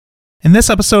In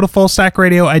this episode of Full Stack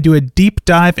Radio, I do a deep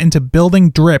dive into building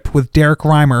Drip with Derek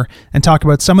Reimer and talk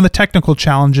about some of the technical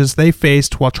challenges they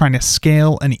faced while trying to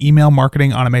scale an email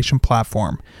marketing automation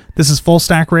platform. This is Full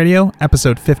Stack Radio,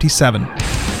 episode 57.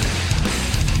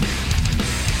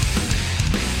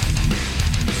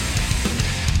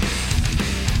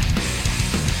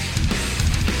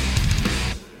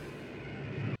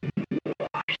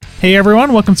 Hey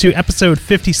everyone, welcome to episode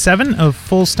 57 of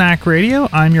Full Stack Radio.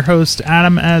 I'm your host,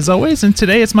 Adam, as always, and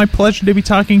today it's my pleasure to be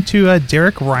talking to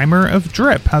Derek Reimer of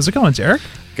Drip. How's it going, Derek?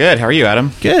 Good. How are you,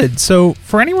 Adam? Good. So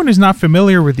for anyone who's not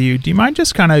familiar with you, do you mind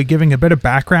just kind of giving a bit of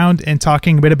background and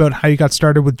talking a bit about how you got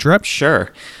started with Drip?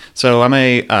 Sure. So I'm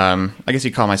I guess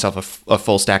you call myself a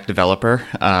full stack developer.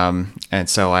 And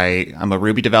so I'm a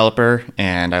Ruby developer,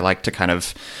 and I like to kind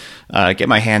of get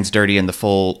my hands dirty in the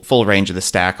full range of the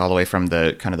stack, all the way from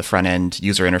the kind of the front end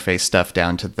user interface stuff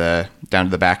down to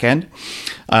the back end.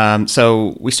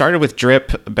 So we started with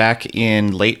Drip back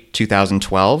in late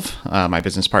 2012. My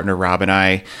business partner Rob and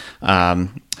I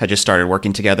had just started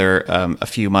working together a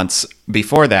few months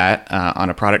before that on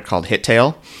a product called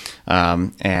HitTail,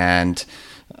 and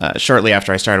shortly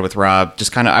after I started with Rob,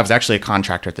 I was actually a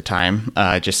contractor at the time,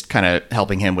 just kind of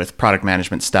helping him with product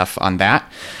management stuff on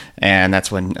that. And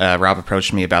that's when Rob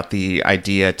approached me about the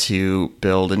idea to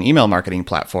build an email marketing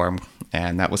platform.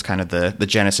 And that was kind of the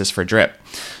genesis for Drip.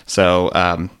 So,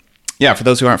 for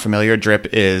those who aren't familiar, Drip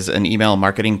is an email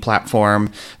marketing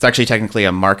platform. It's actually technically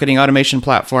a marketing automation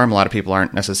platform. A lot of people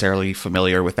aren't necessarily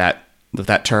familiar with that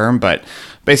term, but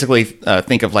basically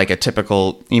think of like a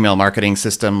typical email marketing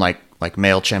system like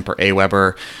MailChimp or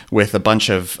Aweber with a bunch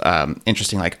of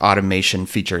interesting like automation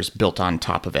features built on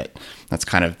top of it. That's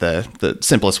kind of the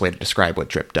simplest way to describe what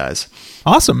Drip does.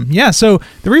 Awesome. Yeah. So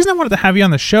the reason I wanted to have you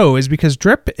on the show is because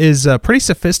Drip is a pretty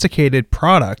sophisticated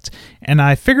product, and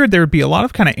I figured there would be a lot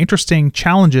of kind of interesting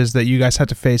challenges that you guys had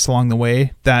to face along the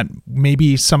way that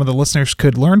maybe some of the listeners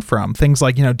could learn from. Things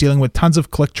like, dealing with tons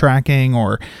of click tracking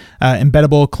or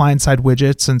embeddable client-side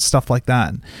widgets and stuff like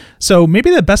that. So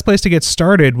maybe the best place to get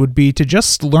started would be to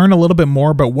just learn a little bit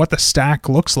more about what the stack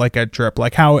looks like at Drip,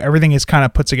 like how everything is kind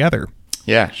of put together.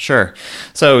 Yeah, sure.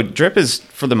 So Drip is,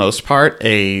 for the most part,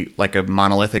 a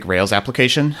monolithic Rails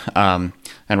application, and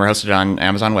we're hosted on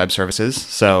Amazon Web Services.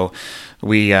 So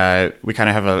we kind of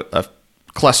have a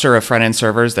cluster of front end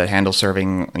servers that handle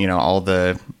serving all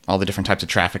the different types of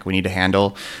traffic we need to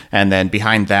handle, and then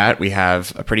behind that we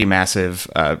have a pretty massive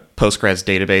Postgres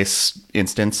database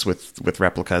instance with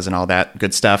replicas and all that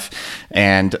good stuff,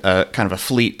 and kind of a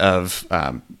fleet of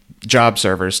job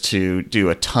servers to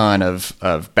do a ton of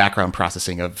background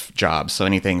processing of jobs. So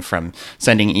anything from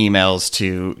sending emails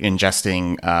to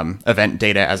ingesting event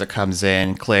data as it comes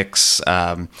in, clicks,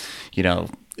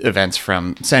 events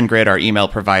from SendGrid, our email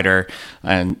provider.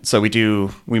 And so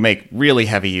we make really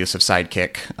heavy use of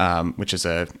Sidekick, which is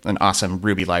an awesome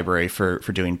Ruby library for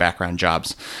doing background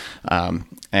jobs.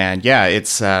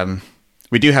 It's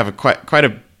we do have quite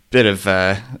a bit of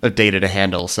data to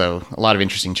handle, so a lot of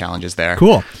interesting challenges there.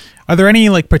 Cool. Are there any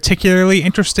particularly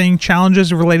interesting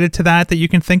challenges related to that you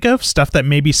can think of? Stuff that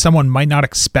maybe someone might not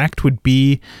expect would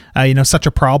be, such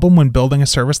a problem when building a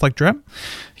service like Drip?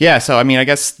 Yeah. So, I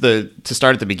guess to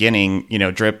start at the beginning,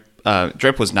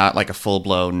 Drip was not like a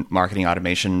full-blown marketing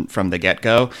automation from the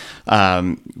get-go.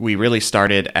 We really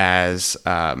started as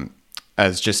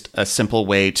just a simple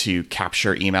way to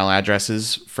capture email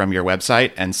addresses from your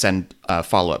website and send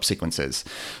follow-up sequences.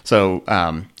 So,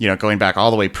 going back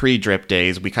all the way pre-Drip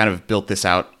days, we kind of built this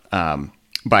out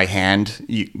by hand,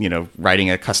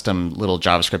 writing a custom little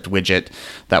JavaScript widget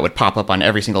that would pop up on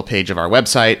every single page of our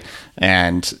website.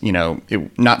 And,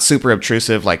 it not super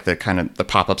obtrusive, like the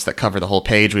pop-ups that cover the whole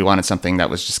page. We wanted something that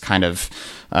was just kind of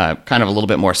a little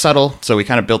bit more subtle. So we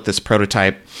kind of built this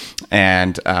prototype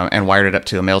and wired it up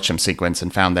to a MailChimp sequence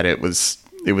and found that it was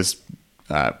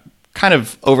kind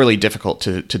of overly difficult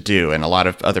to do, and a lot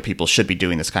of other people should be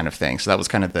doing this kind of thing. So that was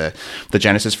kind of the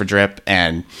genesis for Drip.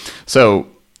 And so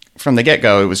from the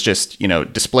get-go, it was just,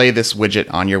 display this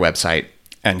widget on your website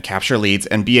and capture leads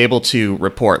and be able to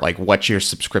report what your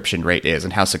subscription rate is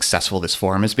and how successful this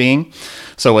form is being.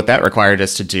 So what that required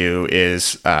us to do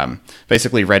is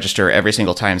basically register every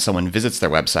single time someone visits their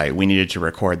website. We needed to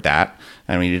record that,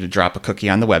 and we needed to drop a cookie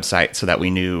on the website so that we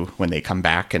knew when they come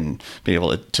back and be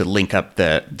able to link up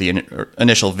the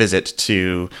initial visit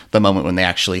to the moment when they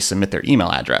actually submit their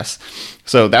email address.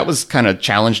 So that was kind of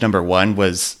challenge number one,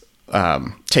 was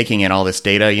taking in all this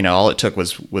data. All it took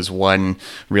was one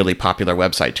really popular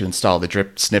website to install the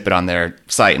Drip snippet on their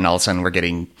site, and all of a sudden we're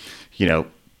getting,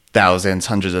 thousands,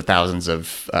 hundreds of thousands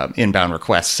of inbound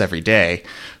requests every day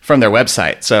from their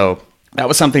website. So that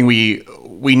was something we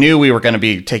we knew we were going to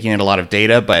be taking in a lot of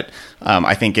data, but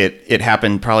I think it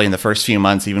happened probably in the first few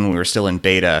months, even when we were still in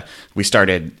beta, we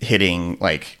started hitting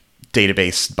like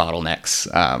database bottlenecks.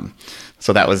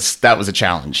 So that was a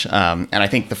challenge. And I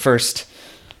think the first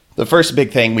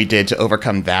big thing we did to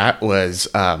overcome that was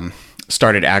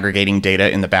started aggregating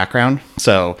data in the background.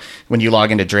 So when you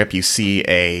log into Drip, you see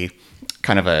a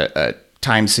kind of a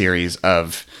time series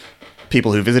of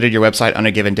people who visited your website on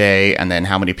a given day, and then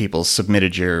how many people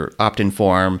submitted your opt-in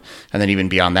form, and then even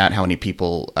beyond that, how many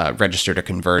people registered a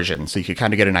conversion. So you could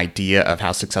kind of get an idea of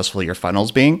how successful your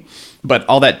funnel's being. But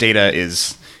all that data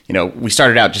is, we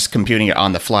started out just computing it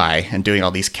on the fly and doing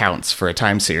all these counts for a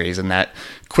time series, and that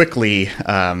quickly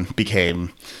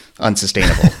became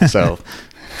unsustainable.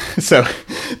 So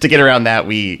to get around that,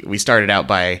 we started out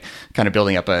by kind of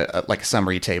building up a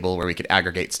summary table where we could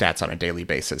aggregate stats on a daily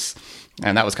basis.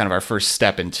 And that was kind of our first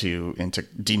step into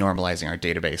denormalizing our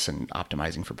database and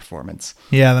optimizing for performance.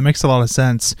 Yeah, that makes a lot of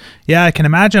sense. Yeah, I can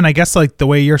imagine, I guess, like the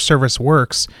way your service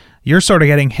works, you're sort of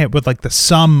getting hit with like the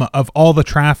sum of all the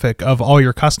traffic of all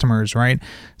your customers, right?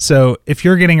 So if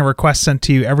you're getting a request sent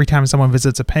to you every time someone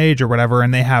visits a page or whatever,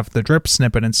 and they have the Drip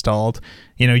snippet installed,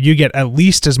 you get at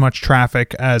least as much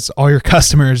traffic as all your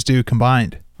customers do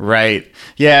combined. Right.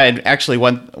 Yeah. And actually,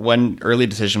 one early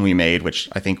decision we made, which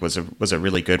I think was a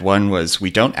really good one, was we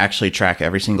don't actually track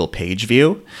every single page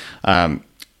view.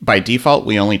 By default,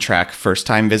 we only track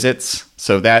first-time visits.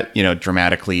 So that,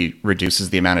 dramatically reduces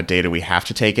the amount of data we have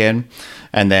to take in.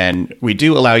 And then we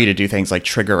do allow you to do things like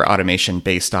trigger automation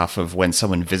based off of when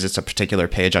someone visits a particular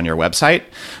page on your website.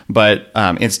 But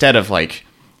instead of like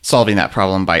solving that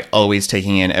problem by always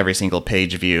taking in every single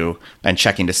page view and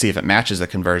checking to see if it matches the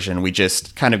conversion, we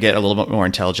just kind of get a little bit more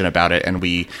intelligent about it. And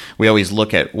we always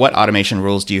look at what automation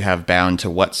rules do you have bound to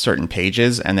what certain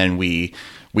pages. And then we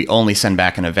only send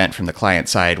back an event from the client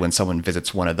side when someone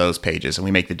visits one of those pages, and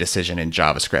we make the decision in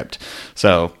JavaScript.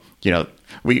 So,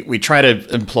 we try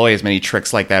to employ as many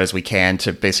tricks like that as we can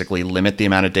to basically limit the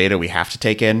amount of data we have to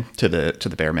take in to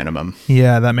the bare minimum.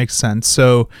 Yeah, that makes sense.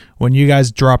 So when you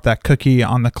guys drop that cookie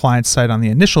on the client side on the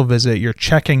initial visit, you're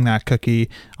checking that cookie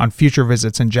on future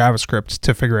visits in JavaScript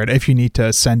to figure out if you need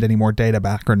to send any more data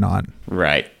back or not.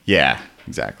 Right. Yeah.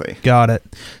 Exactly. Got it.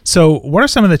 So what are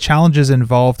some of the challenges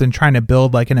involved in trying to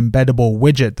build like an embeddable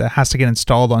widget that has to get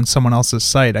installed on someone else's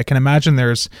site? I can imagine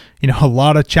there's, a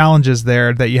lot of challenges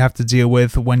there that you have to deal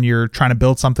with when you're trying to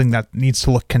build something that needs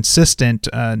to look consistent,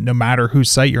 no matter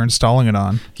whose site you're installing it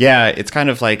on. Yeah, it's kind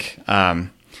of like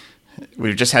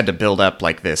we've just had to build up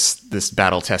like this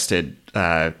battle-tested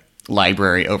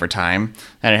library over time,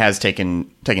 and it has taken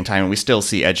time, and we still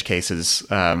see edge cases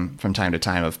from time to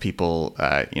time of people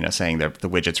saying the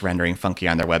widget's rendering funky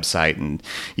on their website, and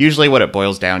usually what it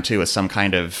boils down to is some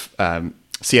kind of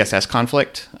CSS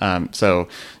conflict. So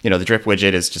the Drip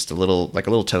widget is just a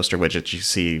little toaster widget you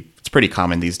see. It's pretty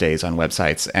common these days on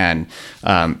websites, and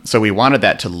so we wanted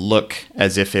that to look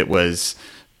as if it was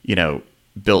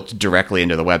built directly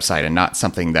into the website and not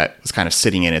something that was kind of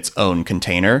sitting in its own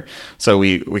container. So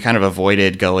we kind of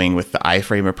avoided going with the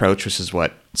iframe approach, which is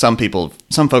what some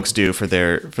folks do for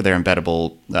their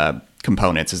embeddable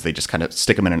components, is they just kind of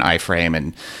stick them in an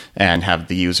iframe and have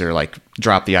the user like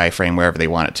drop the iframe wherever they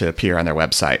want it to appear on their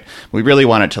website. We really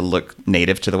want it to look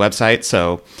native to the website.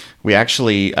 So we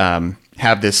actually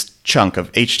have this chunk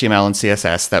of HTML and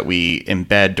CSS that we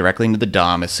embed directly into the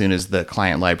DOM as soon as the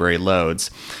client library loads.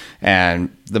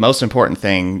 And the most important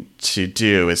thing to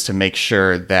do is to make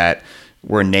sure that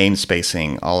we're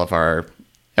namespacing all of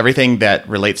everything that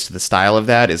relates to the style of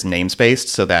that is namespaced,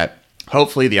 so that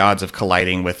hopefully the odds of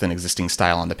colliding with an existing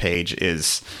style on the page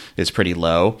is pretty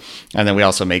low. And then we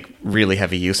also make really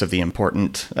heavy use of the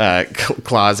important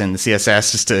clause in the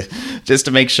CSS just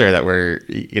to make sure that we're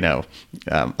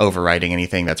overriding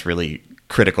anything that's really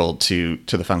critical to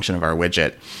the function of our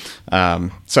widget.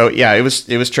 So yeah, it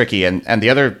was tricky. And the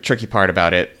other tricky part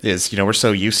about it is, we're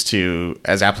so used to,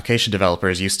 as application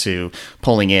developers, used to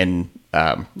pulling in,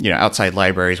 outside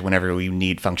libraries whenever we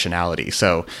need functionality.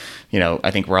 So,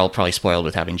 I think we're all probably spoiled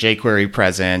with having jQuery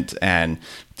present, and,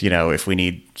 if we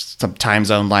need some time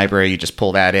zone library, you just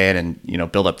pull that in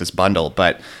and, build up this bundle.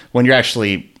 But when you're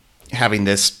actually having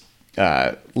this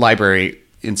library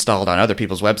installed on other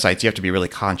people's websites, you have to be really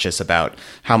conscious about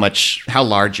how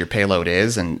large your payload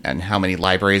is and how many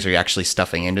libraries are you actually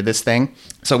stuffing into this thing.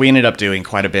 So we ended up doing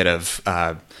quite a bit of,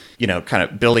 kind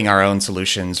of building our own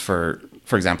solutions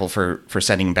for example, for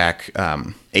sending back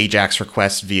AJAX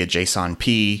requests via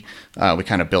JSON-P. We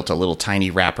kind of built a little tiny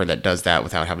wrapper that does that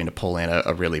without having to pull in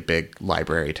a really big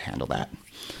library to handle that.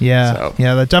 Yeah, So,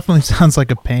 yeah, that definitely sounds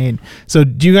like a pain. So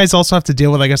do you guys also have to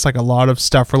deal with, I guess, like a lot of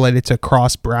stuff related to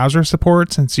cross-browser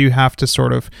support, since you have to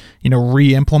sort of,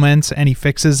 re-implement any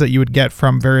fixes that you would get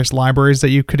from various libraries that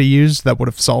you could have used that would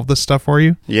have solved this stuff for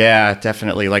you? yeah,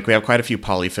 definitely. Like we have quite a few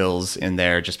polyfills in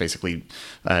there, just basically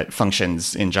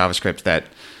functions in JavaScript that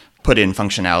put in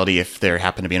functionality if there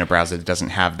happen to be in a browser that doesn't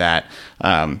have that.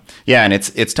 Yeah, and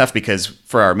it's tough because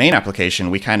for our main application,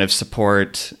 we kind of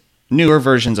support newer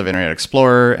versions of Internet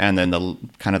Explorer and then the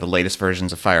kind of the latest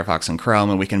versions of Firefox and Chrome,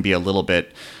 and we can be a little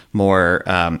bit more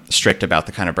strict about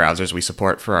the kind of browsers we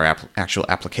support for our actual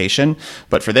application.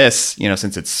 But for this,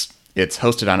 since it's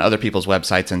hosted on other people's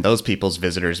websites and those people's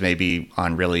visitors may be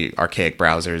on really archaic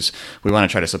browsers, we want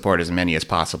to try to support as many as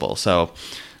possible. So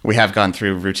we have gone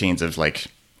through routines of like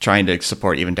trying to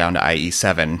support even down to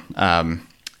IE7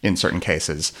 in certain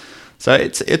cases. So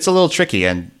it's a little tricky,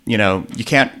 and you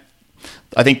can't.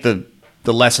 I think the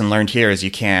lesson learned here is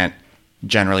you can't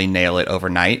generally nail it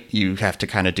overnight. You have to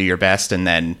kind of do your best and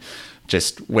then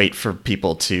just wait for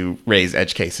people to raise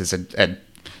edge cases and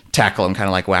tackle them kind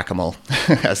of like whack-a-mole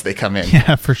as they come in.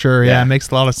 Yeah, for sure. Yeah, it makes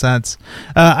a lot of sense.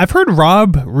 I've heard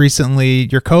Rob recently,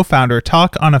 your co-founder,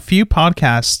 talk on a few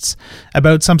podcasts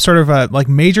about some sort of a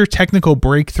major technical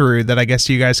breakthrough that I guess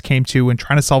you guys came to when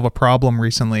trying to solve a problem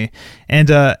recently.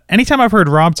 And anytime I've heard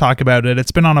Rob talk about it,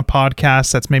 it's been on a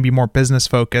podcast that's maybe more business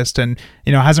focused and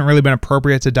hasn't really been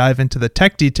appropriate to dive into the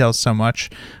tech details so much.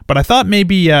 But I thought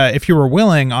maybe if you were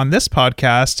willing on this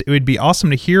podcast, it would be awesome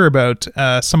to hear about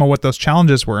some of what those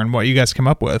challenges were and what you guys come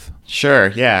up with. Sure,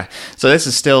 yeah. So this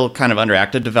is still kind of under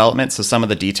active development, so some of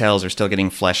the details are still getting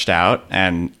fleshed out,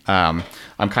 and I'm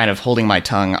kind of holding my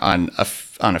tongue on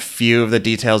a few of the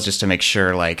details just to make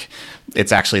sure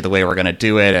it's actually the way we're going to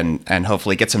do it, and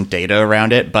hopefully get some data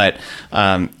around it. But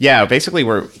basically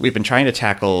we've been trying to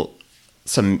tackle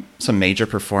some major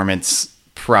performance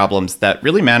problems that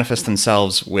really manifest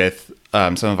themselves with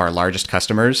some of our largest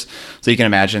customers. So you can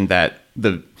imagine that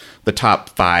the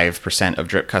top 5% of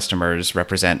Drip customers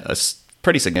represent a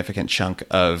pretty significant chunk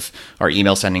of our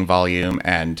email sending volume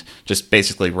and just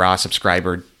basically raw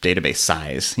subscriber database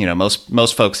size.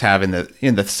 Most folks have in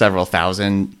the several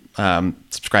thousand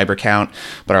subscriber count,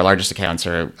 but our largest accounts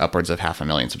are upwards of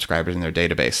 500,000 subscribers in their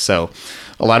database. So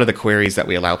a lot of the queries that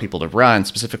we allow people to run,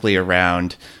 specifically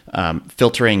around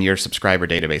filtering your subscriber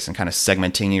database and kind of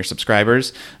segmenting your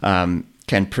subscribers,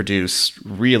 can produce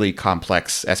really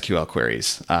complex SQL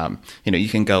queries. You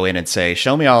can go in and say,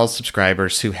 show me all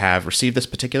subscribers who have received this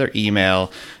particular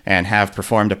email and have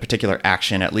performed a particular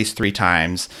action at least 3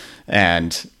 times.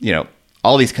 And,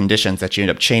 all these conditions that you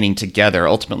end up chaining together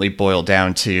ultimately boil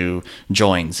down to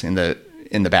joins in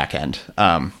the back end.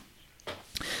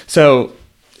 So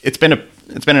it's been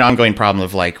an ongoing problem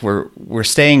of we're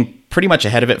staying pretty much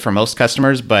ahead of it for most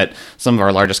customers, but some of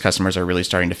our largest customers are really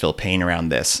starting to feel pain around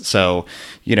this. So,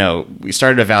 we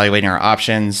started evaluating our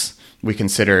options. We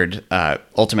considered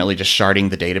ultimately just sharding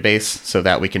the database so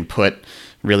that we can put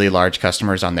really large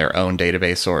customers on their own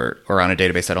database or on a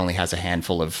database that only has a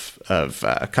handful of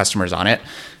customers on it.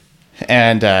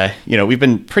 And, we've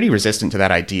been pretty resistant to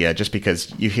that idea just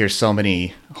because you hear so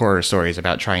many horror stories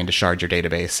about trying to shard your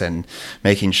database and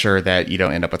making sure that you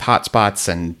don't end up with hotspots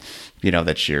and,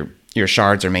 that your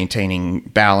shards are maintaining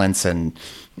balance. And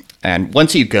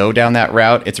once you go down that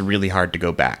route, it's really hard to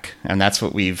go back. And that's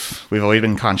what we've always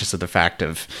been conscious of the fact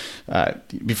of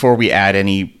before we add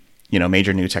any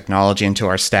major new technology into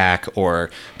our stack or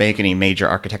make any major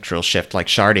architectural shift like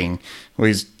sharding, we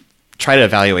always try to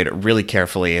evaluate it really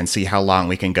carefully and see how long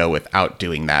we can go without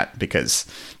doing that, because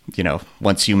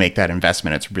once you make that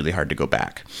investment, it's really hard to go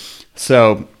back.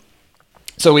 So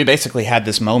we basically had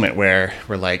this moment where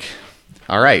we're like,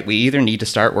 all right, we either need to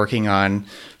start working on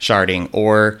sharding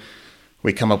or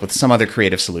we come up with some other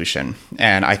creative solution.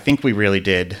 And I think we really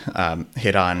did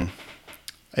hit on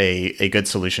a good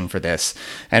solution for this.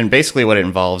 And basically what it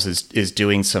involves is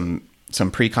doing some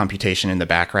pre-computation in the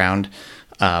background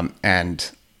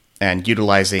and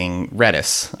utilizing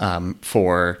Redis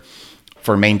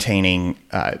for maintaining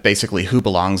basically who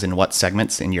belongs in what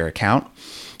segments in your account.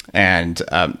 And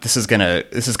this is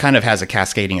kind of has a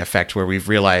cascading effect where we've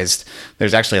realized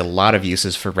there's actually a lot of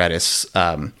uses for Redis,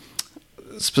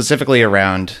 specifically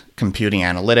around computing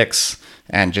analytics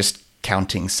and just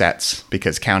counting sets,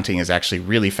 because counting is actually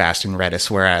really fast in Redis.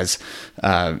 Whereas,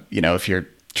 if you're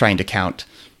trying to count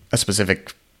a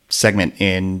specific segment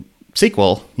in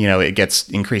SQL, it gets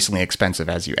increasingly expensive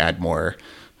as you add more,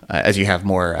 as you have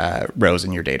more rows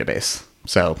in your database.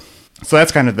 So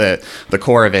that's kind of the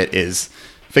core of it, is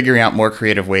figuring out more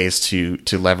creative ways to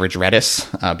leverage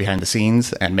Redis behind the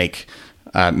scenes and make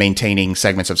maintaining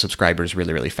segments of subscribers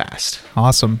really, really fast.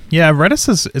 Awesome. Yeah,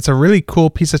 Redis it's a really cool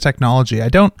piece of technology.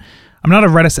 I'm not a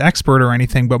Redis expert or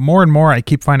anything, but more and more I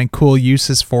keep finding cool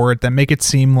uses for it that make it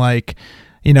seem like,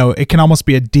 it can almost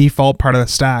be a default part of the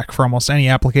stack for almost any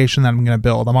application that I'm going to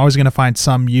build. I'm always going to find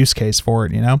some use case for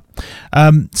it,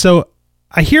 So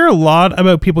I hear a lot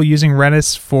about people using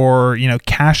Redis for,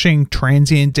 caching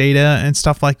transient data and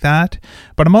stuff like that.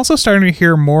 But I'm also starting to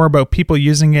hear more about people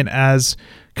using it as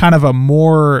kind of a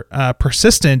more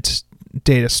persistent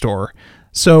data store.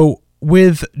 So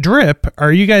with Drip,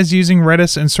 are you guys using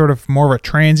Redis in sort of more of a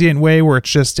transient way where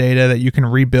it's just data that you can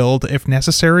rebuild if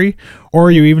necessary? Or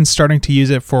are you even starting to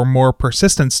use it for more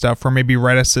persistent stuff where maybe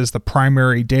Redis is the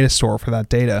primary data store for that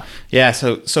data? Yeah,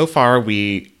 so far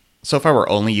we're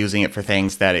only using it for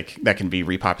things that can be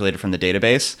repopulated from the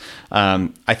database.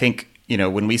 I think,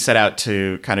 when we set out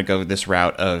to kind of go this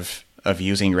route of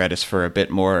using Redis for a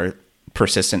bit more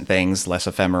persistent things, less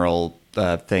ephemeral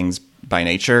things by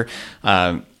nature,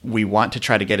 we want to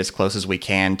try to get as close as we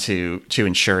can to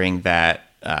ensuring that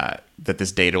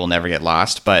this data will never get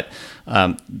lost. But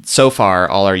so far,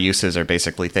 all our uses are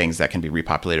basically things that can be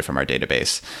repopulated from our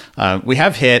database. We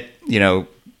have hit,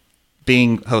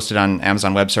 being hosted on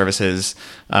Amazon Web Services,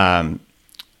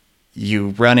 you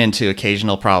run into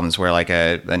occasional problems where like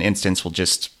an instance will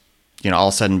just all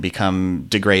of a sudden become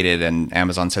degraded and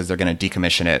Amazon says they're going to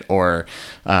decommission it. Or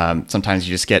sometimes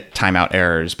you just get timeout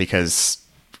errors because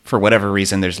for whatever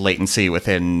reason there's latency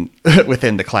within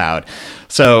the cloud.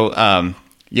 So,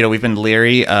 we've been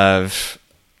leery of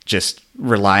just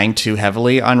relying too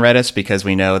heavily on Redis because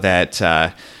we know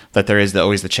that there is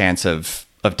always the chance of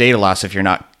data loss if you're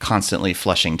not constantly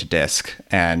flushing to disk.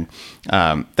 And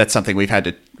that's something we've had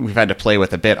to play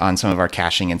with a bit on some of our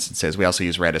caching instances. We also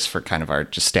use Redis for kind of our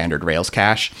just standard Rails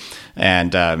cache.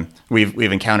 And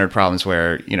we've encountered problems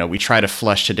where, we try to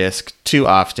flush to disk too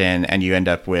often and you end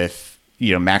up with,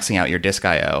 maxing out your disk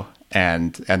IO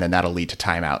and then that'll lead to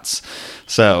timeouts.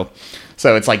 So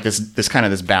it's like this kind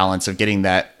of this balance of getting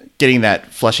that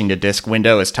flushing to disk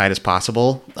window as tight as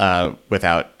possible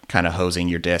without kind of hosing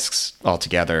your disks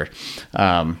altogether.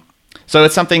 So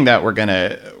it's something that we're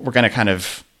gonna kind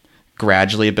of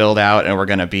gradually build out, and we're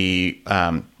gonna be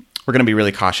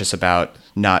really cautious about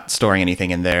not storing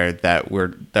anything in there that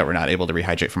we're not able to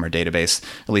rehydrate from our database,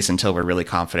 at least until we're really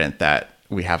confident that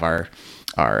we have our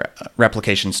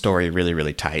replication story really,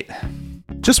 really tight.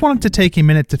 Just wanted to take a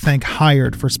minute to thank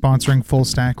Hired for sponsoring Full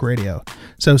Stack Radio.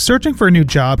 So searching for a new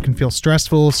job can feel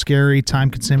stressful, scary,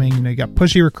 time-consuming. You got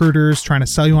pushy recruiters trying to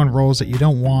sell you on roles that you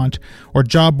don't want, or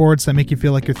job boards that make you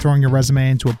feel like you're throwing your resume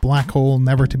into a black hole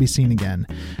never to be seen again.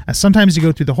 As sometimes you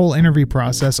go through the whole interview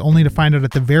process only to find out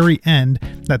at the very end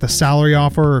that the salary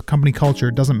offer or company culture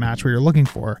doesn't match what you're looking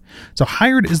for. So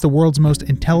Hired is the world's most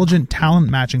intelligent talent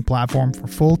matching platform for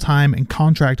full-time and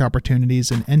contract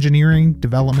opportunities in engineering,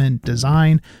 development,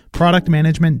 design, product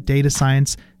management, data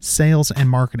science, sales, and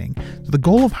marketing. So the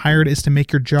goal of Hired is to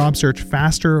make your job search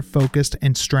faster, focused,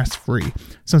 and stress-free.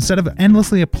 So instead of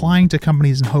endlessly applying to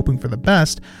companies and hoping for the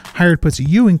best, Hired puts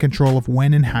you in control of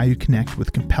when and how you connect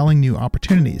with compelling new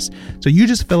opportunities. So you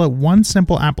just fill out one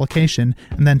simple application,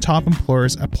 and then top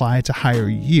employers apply to hire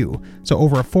you. So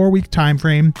over a 4-week time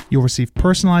frame, you'll receive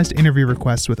personalized interview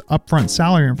requests with upfront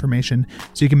salary information,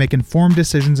 so you can make informed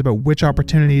decisions about which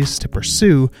opportunities to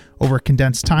pursue over a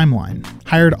condensed timeline.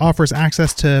 Hired offers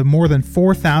access to more than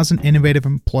 4,000 innovative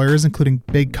employers, including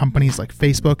big companies like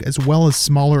Facebook, as well as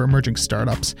smaller emerging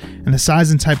startups. And the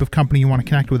size and type of company you want to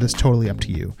connect with is totally up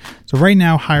to you. So right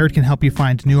now, Hired can help you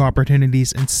find new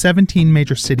opportunities in 17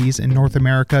 major cities in North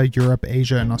America, Europe,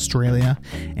 Asia, and Australia.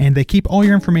 And they keep all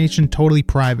your information totally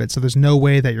private, so there's no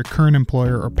way that your current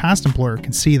employer or past employer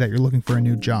can see that you're looking for a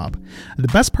new job. The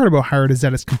best part about Hired is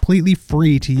that it's completely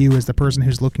free to you as the person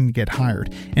who's looking to get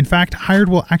hired. In fact, Hired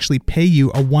will actually pay you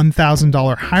a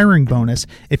 $1,000 hiring bonus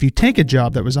if you take a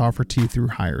job that was offered to you through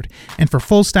Hired. And for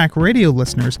Full Stack Radio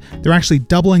listeners, they're actually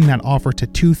doubling that offer to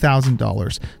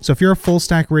 $2,000. So if you're a Full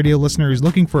Stack Radio listener who's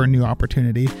looking for a new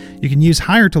opportunity, you can use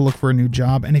Hired to look for a new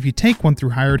job, and if you take one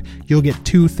through Hired, you'll get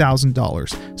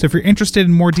 $2,000. So if you're interested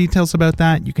in more details about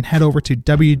that, you can head over to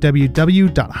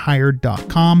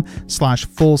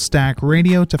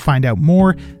www.hired.com/fullstackradio to find out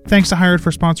more. Thanks to Hired for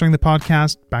sponsoring the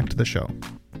podcast. Back to the show.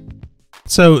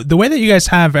 So the way that you guys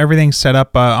have everything set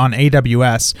up on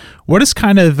AWS, what is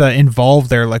kind of involved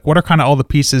there? Like, what are kind of all the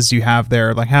pieces you have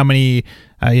there? Like, how many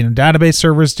database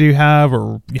servers do you have,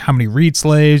 or how many read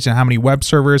slaves, and how many web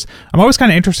servers? I'm always kind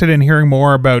of interested in hearing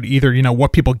more about either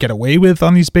what people get away with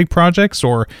on these big projects,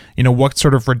 or what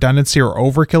sort of redundancy or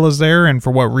overkill is there, and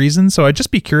for what reason. So I'd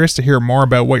just be curious to hear more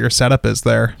about what your setup is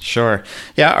there. Sure.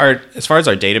 Yeah. As far as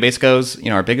our database goes,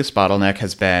 our biggest bottleneck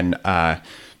has been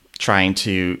trying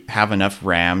to have enough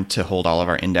RAM to hold all of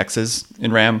our indexes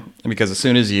in RAM, because as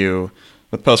soon as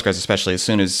with Postgres especially, as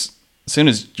soon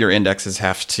as your indexes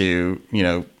have to,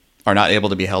 are not able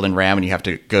to be held in RAM and you have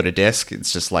to go to disk,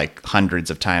 it's just like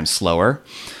hundreds of times slower.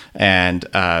 And,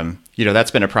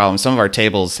 that's been a problem. Some of our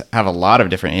tables have a lot of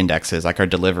different indexes, like our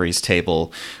deliveries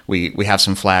table. We have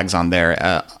some flags on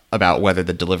there about whether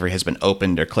the delivery has been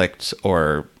opened or clicked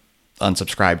or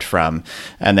unsubscribed from.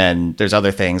 And then there's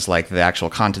other things like the actual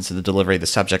contents of the delivery, the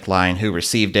subject line, who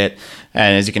received it.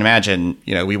 And as you can imagine,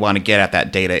 we want to get at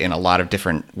that data in a lot of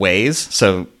different ways.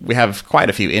 So we have quite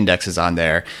a few indexes on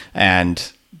there,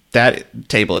 and that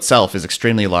table itself is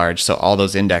extremely large. So all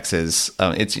those indexes,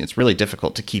 it's really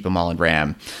difficult to keep them all in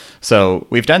RAM. So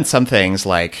we've done some things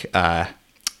like,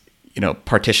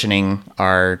 partitioning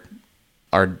our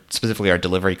specifically our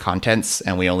delivery contents,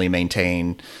 and we only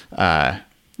maintain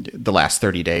the last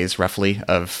 30 days roughly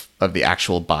of the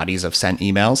actual bodies of sent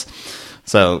emails.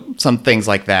 So some things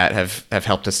like that have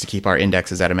helped us to keep our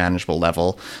indexes at a manageable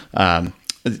level. Our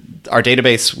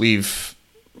database,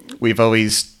 we've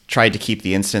always tried to keep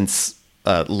the instance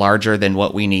larger than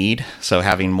what we need. So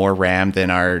having more RAM than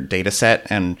our data set,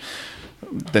 and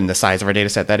than the size of our data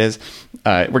set, that is.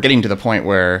 We're getting to the point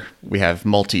where we have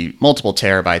multiple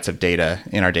terabytes of data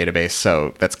in our database,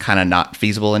 so that's kind of not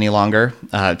feasible any longer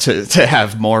to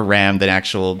have more RAM than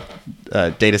actual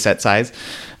data set size.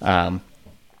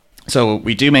 So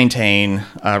we do maintain,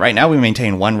 right now we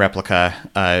maintain one replica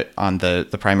on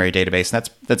the primary database, and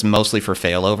that's mostly for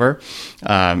failover.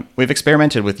 We've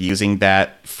experimented with using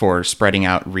that for spreading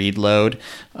out read load.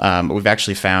 We've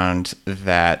actually found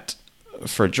that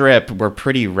for Drip, we're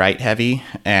pretty write heavy,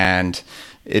 and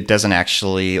it doesn't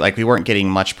actually, we weren't getting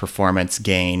much performance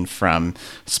gain from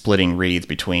splitting reads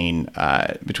between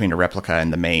a replica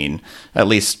and the main, at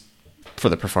least for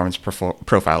the performance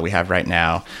profile we have right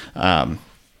now.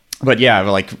 But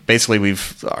yeah, basically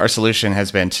our solution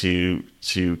has been to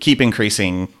keep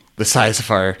increasing the size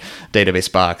of our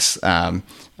database box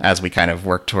as we kind of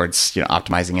work towards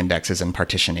optimizing indexes and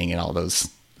partitioning and all those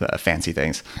fancy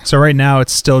things. So right now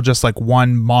it's still just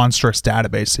one monstrous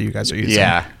database that you guys are using.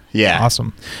 Yeah.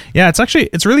 Awesome. Yeah,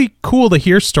 it's really cool to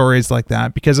hear stories like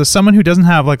that, because as someone who doesn't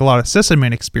have a lot of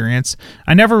sysadmin experience,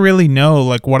 I never really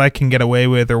know what I can get away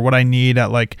with or what I need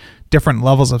at different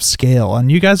levels of scale.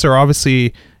 And you guys are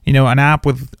obviously, an app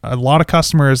with a lot of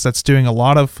customers that's doing a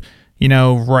lot of,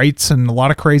 writes and a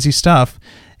lot of crazy stuff.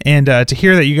 And to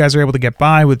hear that you guys are able to get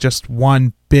by with just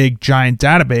one big giant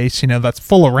database, that's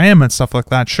full of RAM and stuff like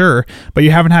that, sure, but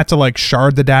you haven't had to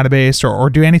shard the database or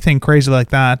do anything crazy like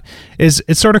that, it's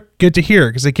sort of good to hear,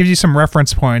 because it gives you some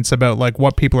reference points about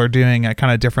what people are doing at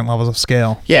kind of different levels of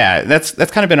scale. Yeah, that's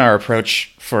kind of been our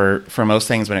approach for most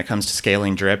things when it comes to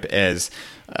scaling Drip is,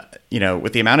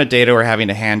 with the amount of data we're having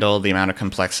to handle, the amount of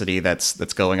complexity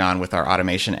that's going on with our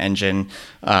automation engine,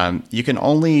 you can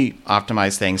only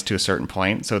optimize things to a certain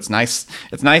point. So it's a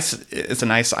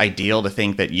nice ideal to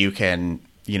think that you can,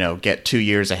 get 2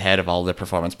 years ahead of all the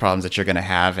performance problems that you're going to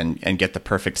have and get the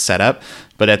perfect setup.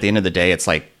 But at the end of the day,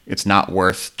 it's not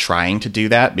worth trying to do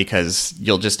that, because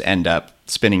you'll just end up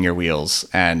spinning your wheels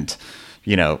and,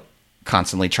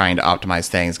 constantly trying to optimize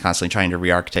things, constantly trying to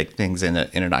re-architect things in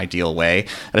an ideal way.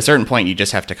 At a certain point, you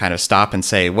just have to kind of stop and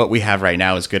say, what we have right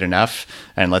now is good enough,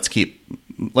 and let's keep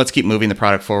moving the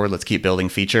product forward. Let's keep building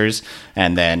features.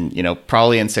 And then,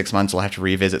 probably in 6 months, we'll have to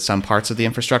revisit some parts of the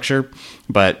infrastructure,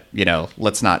 but,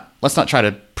 let's not try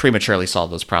to prematurely solve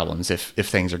those problems if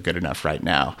things are good enough right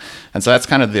now. And so that's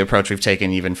kind of the approach we've taken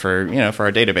even for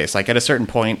our database. At a certain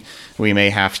point, we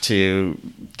may have to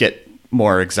get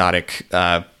more exotic,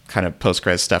 kind of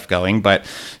Postgres stuff going, but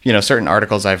certain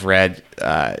articles I've read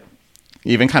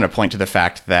even kind of point to the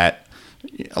fact that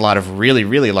a lot of really,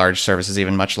 really large services,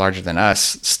 even much larger than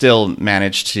us, still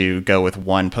manage to go with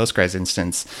one Postgres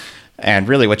instance. And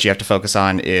really what you have to focus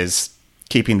on is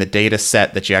keeping the data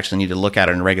set that you actually need to look at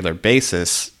on a regular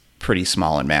basis pretty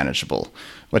small and manageable,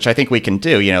 which I think we can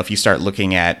do. If you start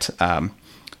looking at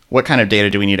what kind of data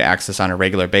do we need to access on a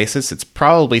regular basis? It's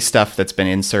probably stuff that's been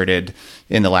inserted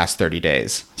in the last 30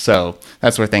 days. So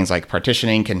that's where things like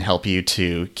partitioning can help you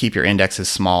to keep your indexes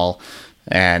small.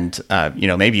 And,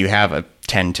 maybe you have a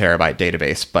 10 terabyte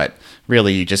database, but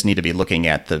really you just need to be looking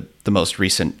at the most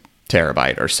recent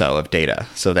terabyte or so of data.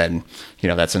 So then,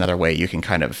 that's another way you can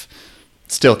kind of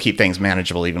still keep things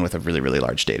manageable even with a really, really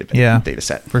large data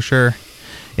set. For sure.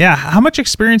 Yeah. How much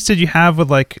experience did you have with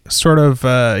like sort of,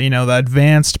 the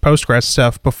advanced Postgres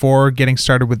stuff before getting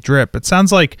started with Drip? It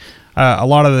sounds like a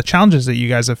lot of the challenges that you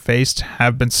guys have faced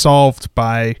have been solved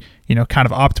by, kind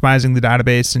of optimizing the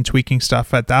database and tweaking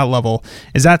stuff at that level.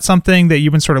 Is that something that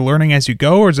you've been sort of learning as you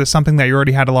go, or is it something that you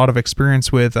already had a lot of experience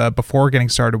with before getting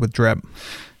started with Drip?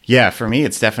 Yeah, for me,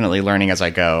 it's definitely learning as I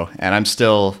go. And I'm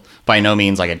still by no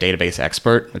means like a database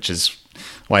expert, which is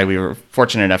why we were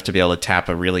fortunate enough to be able to tap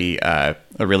a really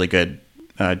good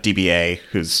DBA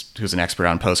who's an expert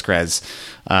on Postgres.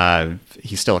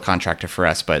 He's still a contractor for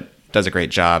us, but does a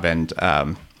great job. And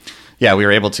we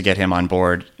were able to get him on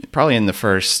board probably in the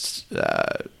first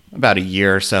about a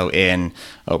year or so in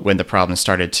when the problem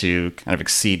started to kind of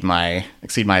exceed my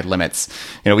limits.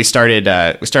 We started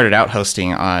out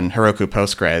hosting on Heroku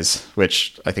Postgres,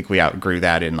 which I think we outgrew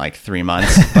that in like 3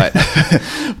 months. But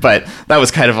but that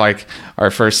was kind of like our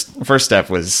first step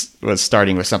was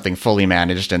starting with something fully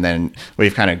managed, and then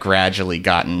we've kind of gradually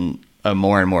gotten a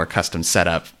more and more custom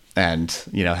setup, and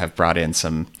have brought in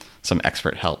some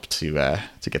expert help to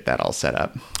get that all set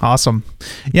up. Awesome.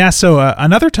 Yeah. So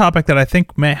another topic that I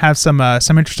think may have some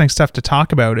interesting stuff to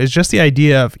talk about is just the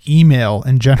idea of email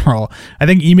in general. I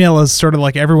think email is sort of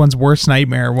like everyone's worst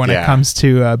nightmare when it comes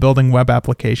to building web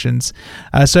applications.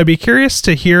 So I'd be curious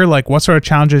to hear like what sort of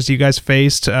challenges you guys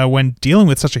faced when dealing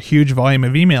with such a huge volume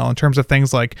of email in terms of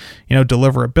things like,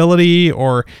 deliverability,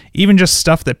 or even just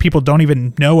stuff that people don't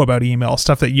even know about email,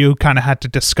 stuff that you kind of had to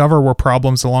discover were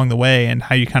problems along the way and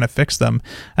how you kind of fix them.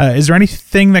 Is there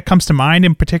anything that comes to mind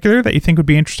in particular that you think would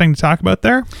be interesting to talk about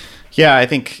there? Yeah, I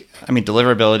mean,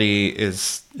 deliverability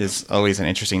is always an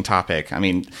interesting topic. I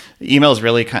mean, email is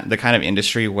really the kind of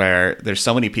industry where there's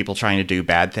so many people trying to do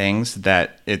bad things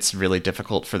that it's really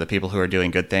difficult for the people who are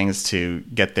doing good things to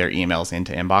get their emails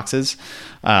into inboxes.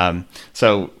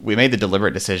 So we made the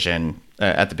deliberate decision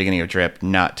at the beginning of Drip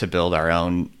not to build our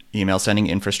own email sending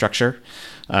infrastructure,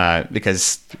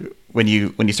 because when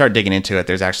you start digging into it,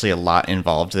 there's actually a lot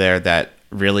involved there that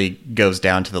really goes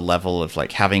down to the level of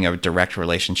like having a direct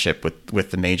relationship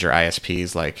with the major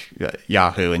ISPs like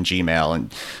Yahoo and Gmail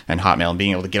and Hotmail, and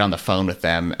being able to get on the phone with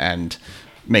them and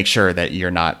make sure that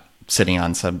you're not sitting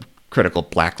on some critical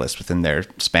blacklist within their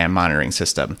spam monitoring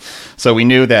system. So we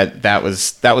knew that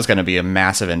was going to be a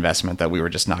massive investment that we were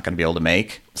just not going to be able to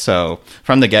make. So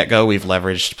from the get-go, we've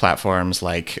leveraged platforms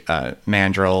like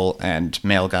Mandrill and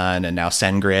Mailgun and now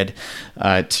SendGrid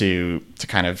to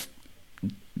kind of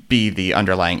be the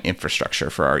underlying infrastructure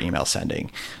for our email sending.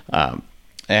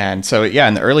 And so,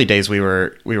 in the early days, we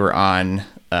were on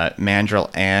Mandrill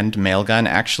and Mailgun.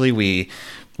 Actually,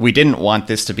 we didn't want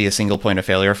this to be a single point of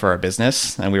failure for our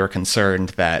business, and we were concerned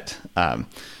that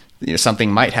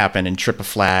something might happen and trip a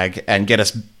flag and get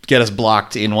us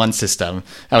blocked in one system.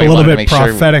 And a little bit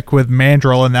prophetic with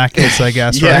Mandrill in that case, I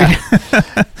guess, right?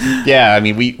 Yeah, I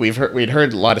mean, we'd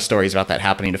heard a lot of stories about that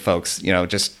happening to folks,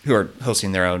 just who are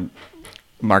hosting their own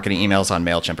marketing emails on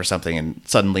MailChimp or something, and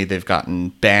suddenly they've gotten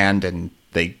banned and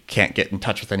they can't get in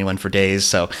touch with anyone for days.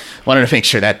 So wanted to make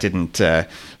sure that didn't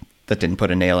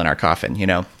put a nail in our coffin,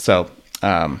 So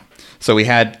we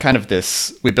had kind of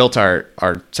we built our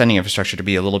sending infrastructure to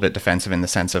be a little bit defensive in the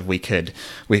sense of we kind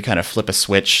of flip a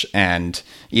switch and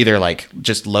either like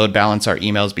just load balance our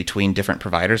emails between different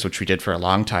providers, which we did for a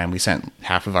long time. We sent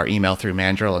half of our email through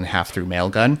Mandrill and half through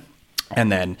Mailgun. And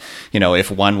then,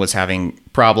 if one was having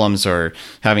problems or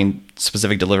having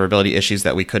specific deliverability issues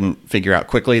that we couldn't figure out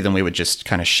quickly, then we would just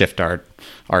kind of shift our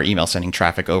email sending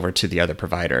traffic over to the other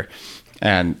provider.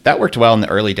 And that worked well in the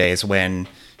early days when,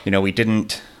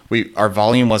 our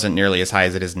volume wasn't nearly as high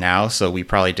as it is now. So we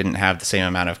probably didn't have the same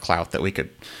amount of clout that we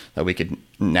could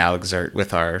now exert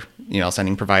with our email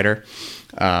sending provider.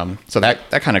 So that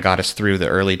kind of got us through the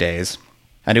early days.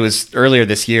 And it was earlier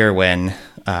this year when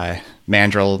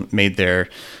Mandrill made their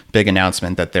big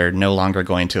announcement that they're no longer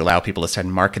going to allow people to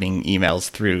send marketing emails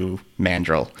through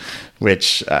Mandrill,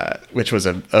 which was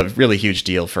a really huge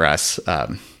deal for us.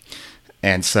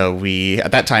 And so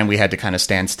at that time, we had to kind of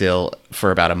stand still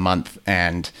for about a month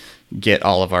and get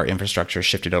all of our infrastructure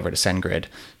shifted over to SendGrid,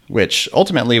 which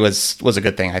ultimately was a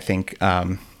good thing. I think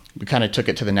we kind of took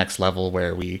it to the next level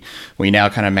where we now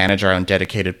kind of manage our own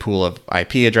dedicated pool of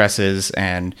IP addresses,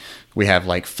 and we have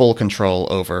like full control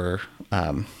over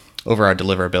our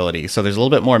deliverability. So there's a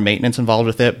little bit more maintenance involved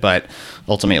with it, but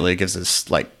ultimately it gives us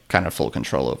like kind of full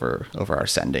control over our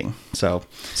sending. So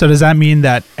does that mean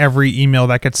that every email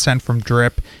that gets sent from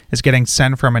Drip is getting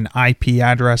sent from an IP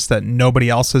address that nobody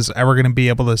else is ever going to be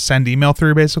able to send email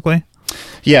through, basically?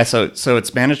 Yeah, so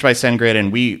it's managed by SendGrid,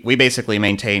 and we basically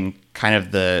maintain kind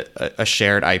of a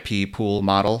shared IP pool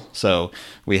model. So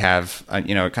we have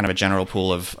kind of a general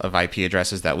pool of IP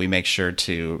addresses that we make sure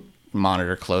to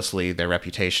monitor closely their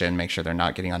reputation, make sure they're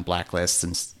not getting on blacklists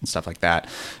and stuff like that.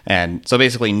 And so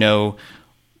basically no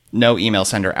email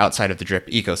sender outside of the Drip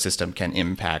ecosystem can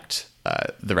impact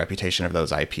the reputation of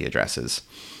those IP addresses.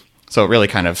 So it really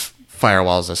kind of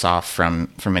firewalls us off from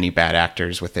any bad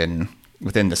actors within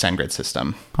the SendGrid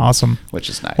system. Awesome. Which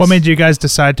is nice. What made you guys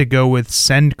decide to go with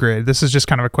SendGrid? This is just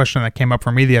kind of a question that came up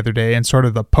for me the other day in sort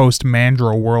of the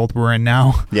post-Mandrill world we're in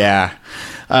now. Yeah.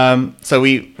 So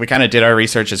we kind of did our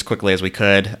research as quickly as we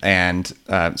could, and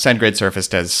SendGrid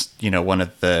surfaced as, one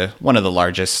of the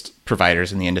largest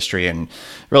providers in the industry. And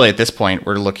really at this point,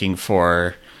 we're looking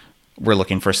for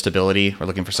stability. We're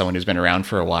looking for someone who's been around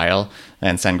for a while,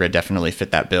 and SendGrid definitely fit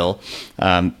that bill.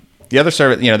 The other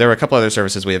service, there were a couple other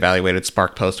services we evaluated.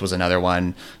 SparkPost was another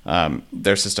one.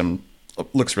 Their system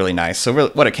looks really nice. So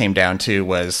what it came down to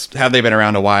was, have they been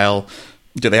around a while?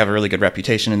 Do they have a really good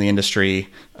reputation in the industry?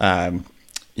 And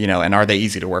are they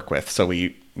easy to work with? So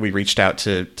we reached out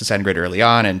to SendGrid early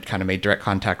on and kind of made direct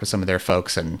contact with some of their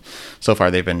folks. And so far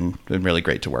they've been really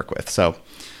great to work with. So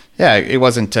yeah, it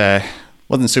wasn't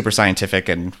super scientific,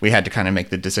 and we had to kind of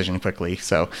make the decision quickly.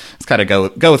 So let's kind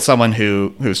of go with someone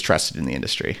who's trusted in the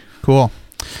industry. Cool.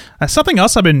 Something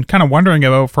else I've been kind of wondering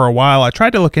about for a while. I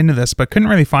tried to look into this, but couldn't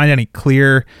really find any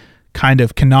clear kind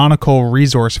of canonical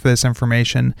resource for this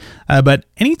information. But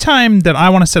anytime that I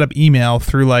want to set up email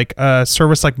through like a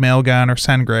service like Mailgun or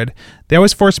SendGrid, they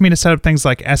always force me to set up things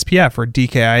like SPF or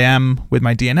DKIM with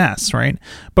my DNS, right?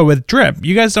 But with Drip,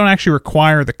 you guys don't actually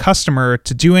require the customer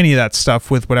to do any of that stuff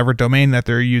with whatever domain that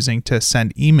they're using to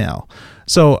send email.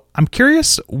 So I'm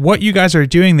curious what you guys are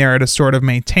doing there to sort of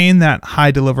maintain that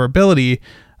high deliverability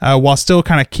while still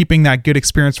kind of keeping that good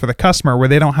experience for the customer where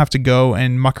they don't have to go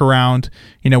and muck around,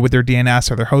 with their DNS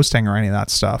or their hosting or any of that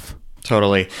stuff.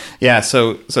 Totally. Yeah.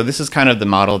 So this is kind of the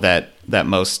model that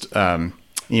most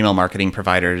email marketing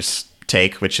providers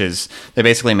take, which is they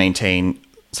basically maintain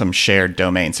some shared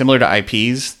domain. Similar to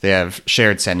IPs, they have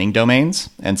shared sending domains.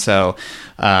 And so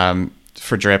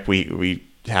for Drip, we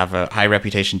have a high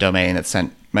reputation domain that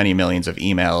sent many millions of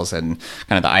emails, and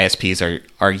kind of the ISPs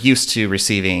are used to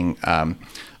receiving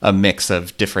a mix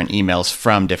of different emails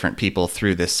from different people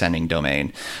through this sending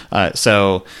domain.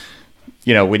 So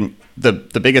when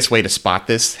the biggest way to spot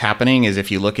this happening is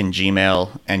if you look in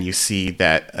Gmail and you see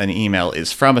that an email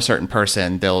is from a certain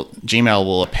person, Gmail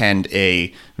will append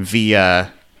a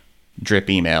via Drip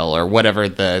email or whatever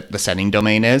the sending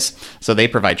domain is. So they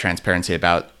provide transparency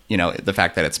about the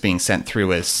fact that it's being sent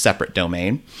through a separate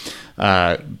domain.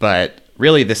 But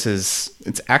really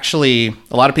it's actually,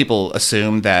 a lot of people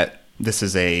assume that this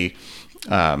is a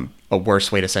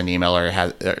worse way to send email, or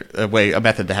has a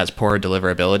method that has poor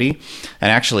deliverability.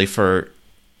 And actually for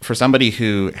somebody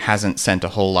who hasn't sent a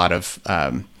whole lot of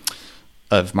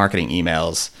marketing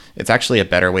emails, it's actually a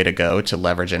better way to go to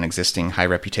leverage an existing high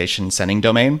reputation sending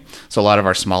domain. So a lot of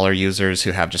our smaller users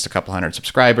who have just a couple hundred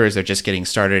subscribers, they're just getting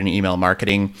started in email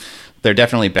marketing, they're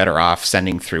definitely better off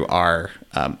sending through our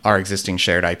existing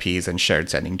shared IPs and shared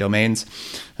sending domains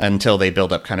until they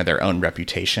build up kind of their own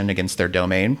reputation against their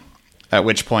domain. At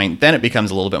which point, then it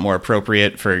becomes a little bit more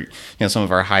appropriate for some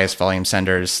of our highest volume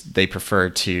senders. They prefer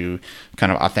to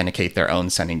kind of authenticate their own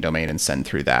sending domain and send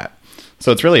through that.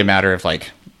 So it's really a matter of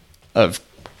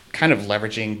kind of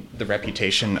leveraging the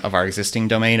reputation of our existing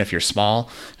domain if you're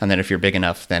small, and then if you're big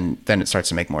enough, then it starts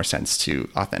to make more sense to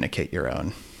authenticate your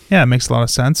own. Yeah, it makes a lot of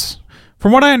sense.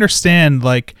 From what I understand,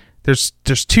 there's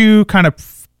two kind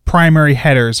of primary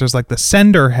headers. There's like the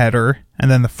sender header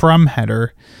and then the from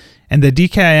header, and the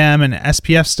DKIM and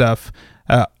SPF stuff.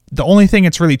 The only thing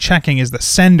it's really checking is the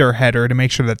sender header to make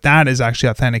sure that is actually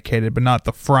authenticated, but not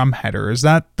the from header. Is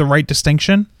that the right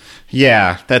distinction?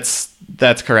 Yeah, that's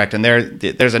correct. And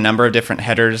there's a number of different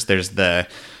headers. There's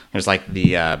like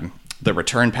the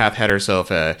return path header. So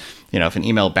if an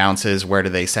email bounces, where do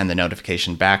they send the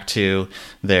notification back to?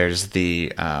 There's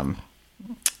the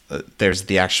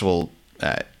actual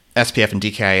SPF and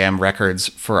DKIM records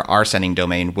for our sending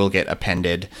domain will get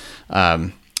appended,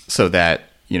 so that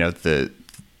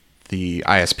the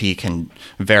ISP can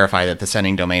verify that the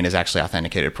sending domain is actually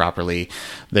authenticated properly.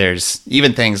 There's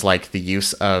even things like the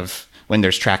use of, when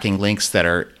there's tracking links that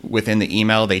are within the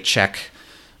email, they check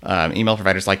email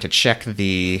providers like to check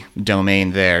the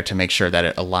domain there to make sure that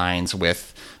it aligns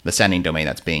with the sending domain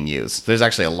that's being used. There's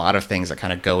actually a lot of things that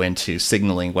kind of go into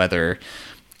signaling whether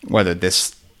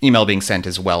this email being sent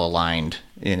is well aligned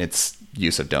in its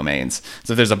use of domains.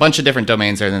 So if there's a bunch of different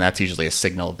domains there, then that's usually a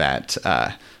signal that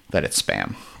it's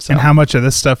spam. So, and how much of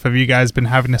this stuff have you guys been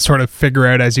having to sort of figure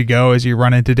out as you go, as you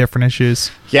run into different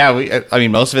issues? Yeah, I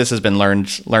mean, most of this has been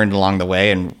learned along the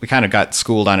way, and we kind of got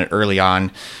schooled on it early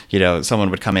on.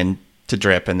 Someone would come in to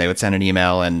Drip and they would send an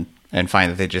email and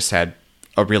find that they just had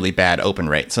a really bad open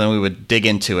rate. So then we would dig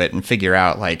into it and figure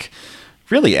out like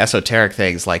really esoteric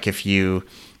things, like if you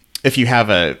have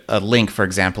a link, for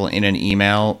example, in an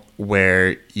email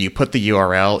where you put the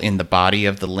URL in the body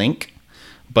of the link,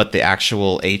 but the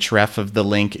actual href of the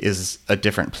link is a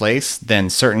different place, then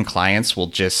certain clients will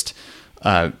just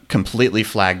completely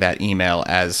flag that email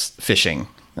as phishing.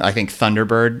 I think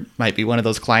Thunderbird might be one of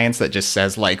those clients that just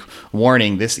says like,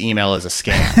 warning, this email is a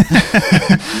scam.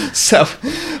 So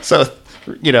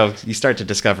you start to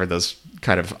discover those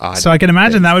kind of odd So I can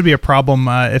imagine things. that would be a problem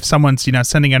if someone's,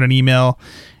 sending out an email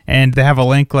and they have a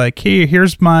link like, hey,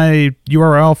 here's my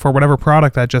URL for whatever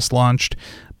product I just launched.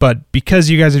 But because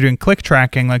you guys are doing click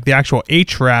tracking, like the actual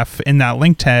href in that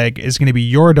link tag is going to be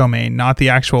your domain, not the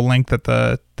actual link that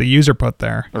the user put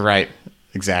there. Right.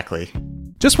 Exactly.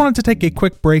 Just wanted to take a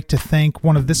quick break to thank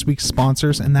one of this week's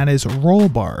sponsors, and that is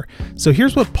Rollbar. So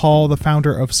here's what Paul, the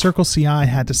founder of CircleCI,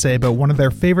 had to say about one of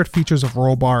their favorite features of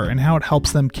Rollbar and how it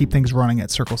helps them keep things running at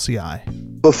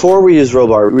CircleCI. Before we used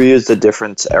Rollbar, we used a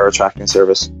different error tracking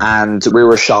service, and we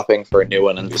were shopping for a new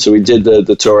one. And so we did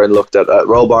the tour and looked at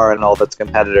Rollbar and all of its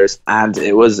competitors, and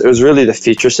it was really the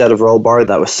feature set of Rollbar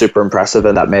that was super impressive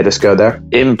and that made us go there.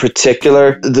 In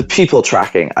particular, the people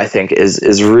tracking, I think,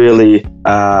 is really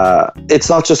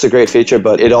it's not just a great feature,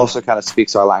 but it also kind of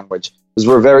speaks our language. Because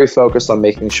we're very focused on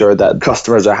making sure that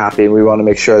customers are happy, and we want to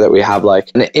make sure that we have like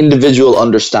an individual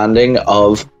understanding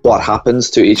of what happens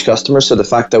to each customer. So the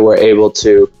fact that we're able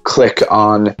to click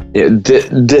on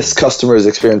this customer is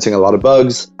experiencing a lot of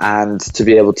bugs, and to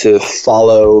be able to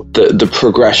follow the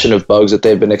progression of bugs that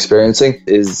they've been experiencing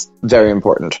is very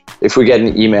important. If we get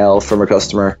an email from a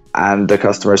customer and the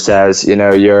customer says,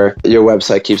 your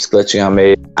website keeps glitching on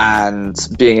me, and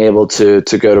being able to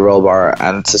go to Rollbar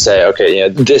and to say, okay,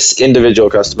 this individual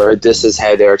customer, this is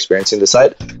how they're experiencing the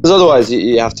site. Because otherwise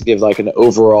you have to give like an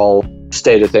overall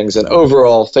state of things, and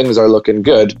overall things are looking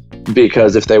good,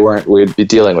 because if they weren't, we'd be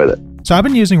dealing with it. So I've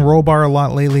been using Rollbar a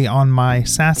lot lately on my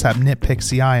SaaS app Nitpick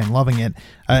CI and loving it.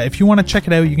 If you want to check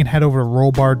it out, you can head over to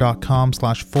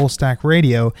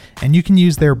rollbar.com/fullstackradio, and you can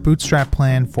use their Bootstrap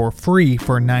plan for free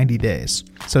for 90 days.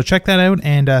 So check that out,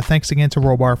 and thanks again to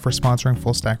Rollbar for sponsoring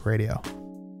Full Stack Radio.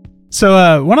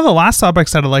 So one of the last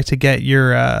topics that I'd like to get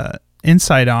your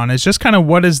insight on is just kind of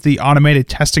what does the automated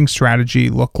testing strategy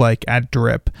look like at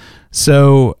Drip?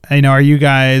 So, are you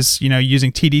guys,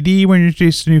 using TDD when you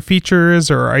introduce new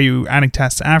features, or are you adding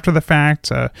tests after the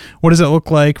fact? What does it look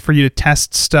like for you to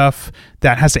test stuff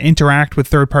that has to interact with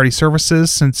third-party services?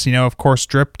 Since, of course,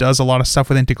 Drip does a lot of stuff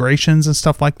with integrations and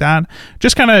stuff like that.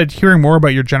 Just kind of hearing more about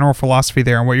your general philosophy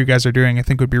there and what you guys are doing, I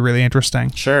think would be really interesting.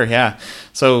 Sure, yeah.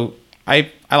 So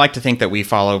I like to think that we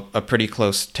follow a pretty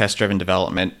close test-driven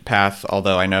development path,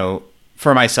 although I know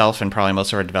for myself and probably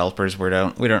most of our developers, we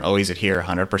don't always adhere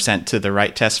 100% to the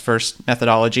right test first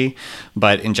methodology.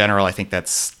 But in general, I think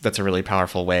that's a really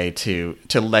powerful way to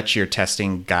let your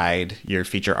testing guide your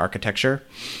feature architecture.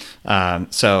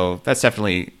 So that's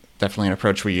definitely an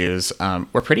approach we use.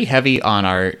 We're pretty heavy on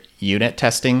our unit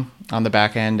testing on the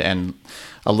back end, and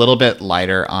a little bit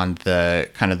lighter on the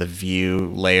kind of the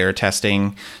view layer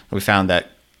testing. We found that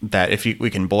if we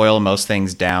can boil most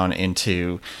things down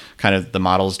into kind of the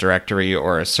models directory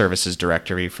or a services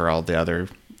directory for all the other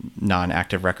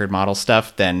non-active record model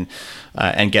stuff, then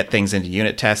and get things into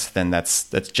unit tests, then that's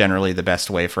generally the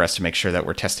best way for us to make sure that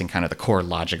we're testing kind of the core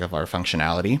logic of our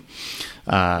functionality.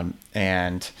 And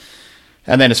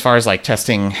then as far as like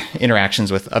testing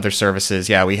interactions with other services,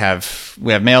 yeah, we have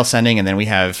mail sending, and then we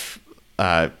have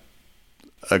a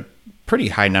pretty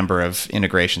high number of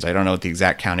integrations. I don't know what the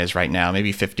exact count is right now,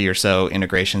 maybe 50 or so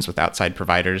integrations with outside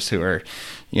providers who are,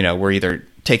 we're either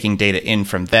taking data in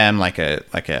from them, like a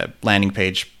landing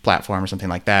page platform or something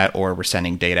like that, or we're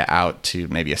sending data out to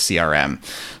maybe a CRM.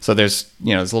 So there's a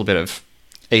little bit of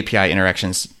API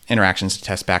interactions to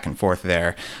test back and forth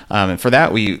there. And for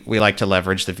that, we like to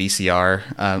leverage the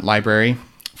VCR library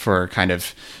for kind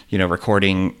of,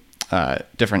 recording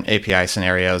different API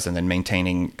scenarios and then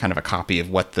maintaining kind of a copy of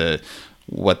what the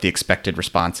expected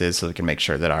response is, so we can make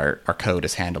sure that our code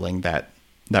is handling that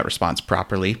that response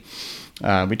properly.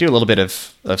 We do a little bit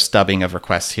of stubbing of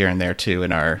requests here and there too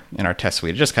in our test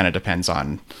suite. It just kind of depends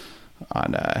on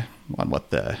what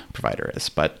the provider is.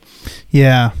 But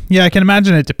yeah, I can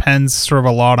imagine it depends sort of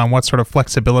a lot on what sort of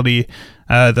flexibility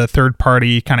the third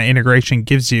party kind of integration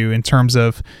gives you in terms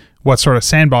of what sort of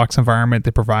sandbox environment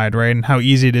they provide, right? And how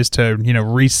easy it is to,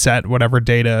 reset whatever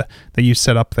data that you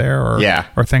set up there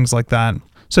or things like that.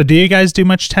 So do you guys do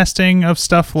much testing of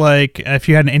stuff like if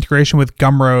you had an integration with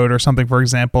Gumroad or something, for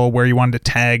example, where you wanted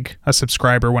to tag a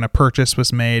subscriber when a purchase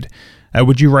was made?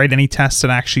 Would you write any tests that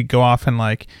actually go off and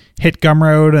like hit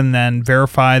Gumroad and then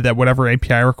verify that whatever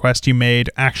API request you made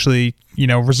actually,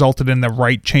 resulted in the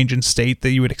right change in state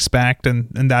that you would expect and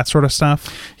that sort of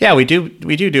stuff? Yeah, we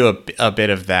do a bit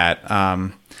of that.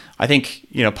 I think,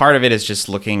 part of it is just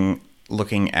looking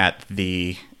at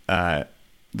the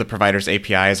provider's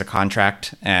API as a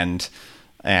contract, and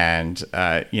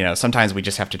sometimes we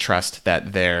just have to trust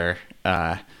that they're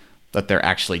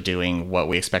actually doing what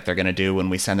we expect they're going to do when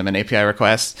we send them an API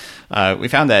request. We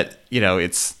found that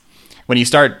it's when you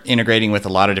start integrating with a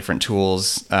lot of different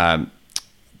tools,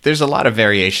 there's a lot of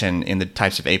variation in the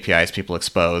types of APIs people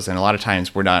expose, and a lot of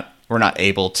times we're not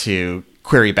able to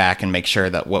query back and make sure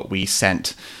that what we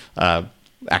sent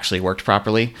actually worked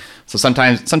properly. So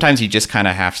sometimes you just kind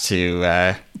of have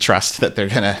to trust that they're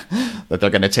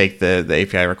gonna take the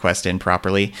API request in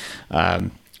properly.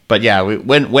 But yeah,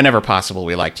 whenever possible,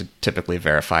 we like to typically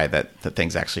verify that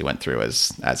things actually went through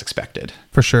as expected.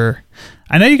 For sure.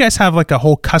 I know you guys have like a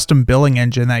whole custom billing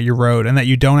engine that you wrote and that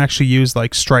you don't actually use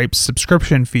like Stripe's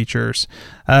subscription features.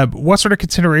 What sort of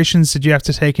considerations did you have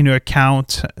to take into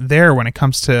account there when it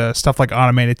comes to stuff like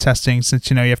automated testing, since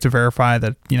you have to verify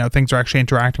that things are actually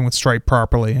interacting with Stripe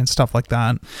properly and stuff like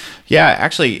that? Yeah,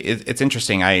 actually, it's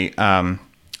interesting. I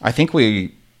think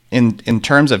we in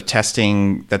terms of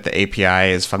testing that the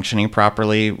API is functioning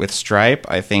properly with Stripe,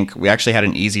 I think we actually had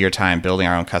an easier time building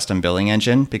our own custom billing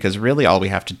engine, because really all we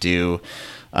have to do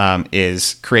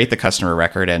is create the customer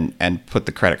record and put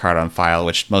the credit card on file,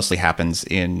 which mostly happens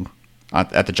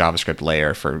at the JavaScript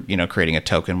layer for creating a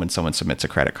token when someone submits a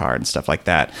credit card and stuff like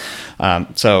that.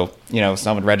 So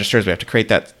someone registers, we have to create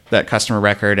that customer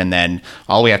record, and then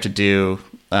all we have to do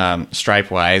Stripe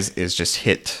wise is just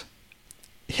hit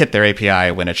their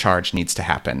API when a charge needs to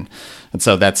happen. And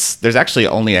so there's actually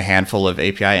only a handful of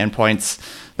API endpoints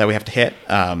that we have to hit.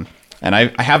 And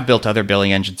I have built other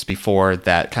billing engines before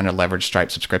that kind of leverage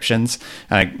Stripe subscriptions.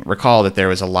 And I recall that there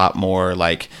was a lot more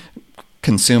like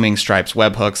consuming Stripe's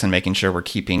webhooks and making sure we're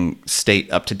keeping state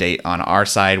up to date on our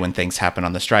side when things happen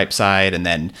on the Stripe side. And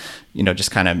then,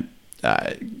 just kind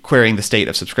of querying the state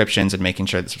of subscriptions and making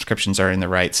sure the subscriptions are in the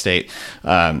right state.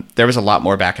 There was a lot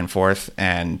more back and forth,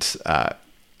 and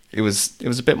it was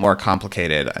a bit more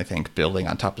complicated, I think, building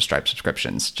on top of Stripe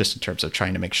subscriptions, just in terms of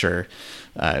trying to make sure,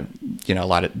 a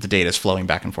lot of the data is flowing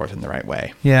back and forth in the right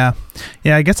way. Yeah.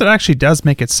 I guess it actually does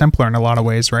make it simpler in a lot of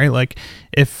ways, right? Like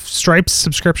if Stripe's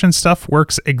subscription stuff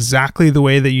works exactly the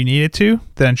way that you need it to,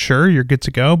 then sure, you're good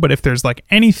to go. But if there's like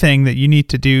anything that you need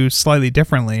to do slightly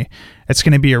differently, it's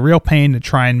going to be a real pain to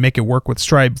try and make it work with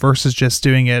Stripe versus just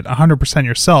doing it 100%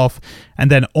 yourself and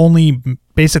then only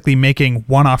basically making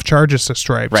one-off charges to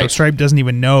Stripe. Right. So Stripe doesn't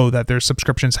even know that there's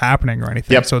subscriptions happening or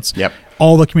anything. Yep. So it's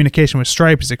all the communication with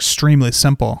Stripe is extremely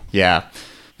simple. Yeah.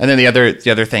 And then the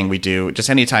other thing we do, just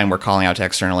anytime we're calling out to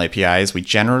external APIs, we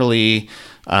generally,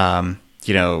 we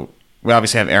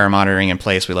obviously have error monitoring in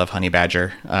place. We love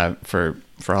Honeybadger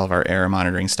for all of our error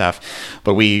monitoring stuff,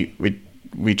 but we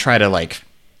try to like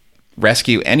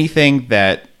rescue anything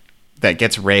that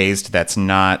gets raised that's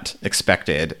not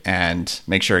expected and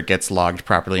make sure it gets logged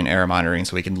properly in error monitoring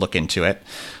so we can look into it.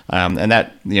 And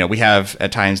that, we have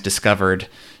at times discovered,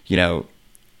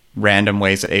 random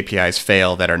ways that APIs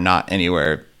fail that are not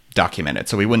anywhere documented.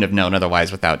 So we wouldn't have known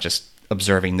otherwise without just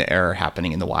observing the error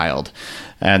happening in the wild.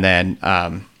 And then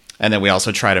we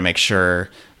also try to make sure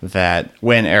that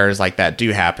when errors like that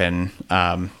do happen,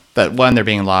 that one, they're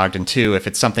being logged, and two, if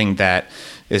it's something that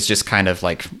is just kind of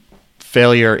like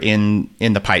failure in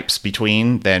the pipes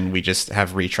between, then we just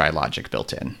have retry logic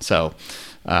built in. So,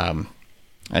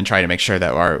 and try to make sure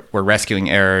that we're rescuing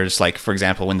errors. Like, for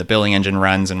example, when the billing engine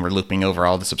runs and we're looping over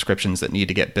all the subscriptions that need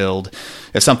to get billed,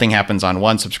 if something happens on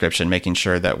one subscription, making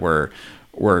sure that we're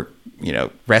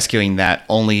rescuing that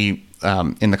only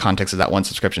in the context of that one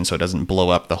subscription, so it doesn't blow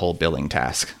up the whole billing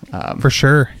task. For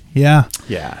sure. Yeah.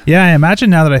 Yeah. Yeah, I imagine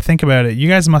now that I think about it, you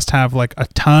guys must have like a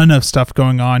ton of stuff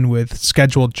going on with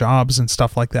scheduled jobs and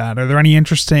stuff like that. Are there any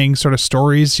interesting sort of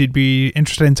stories you'd be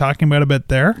interested in talking about a bit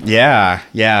there? Yeah.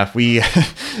 We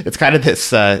it's kind of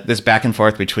this back and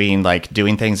forth between like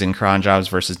doing things in cron jobs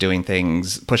versus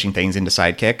pushing things into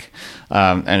Sidekick.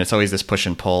 And it's always this push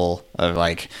and pull of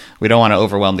like, we don't want to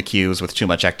overwhelm the queues with too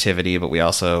much activity, but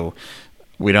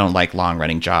we don't like long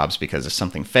running jobs, because if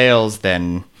something fails,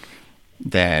 then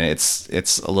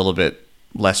it's a little bit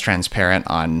less transparent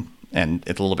and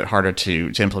it's a little bit harder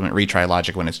to implement retry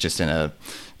logic when it's just in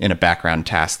a background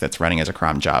task that's running as a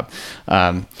cron job.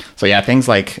 So yeah, things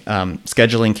like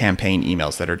scheduling campaign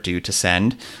emails that are due to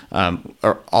send,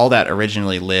 or all that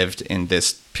originally lived in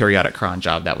this periodic cron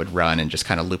job that would run and just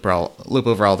kind of loop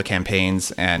over all the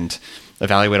campaigns and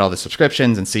evaluate all the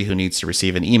subscriptions and see who needs to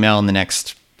receive an email in the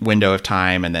next window of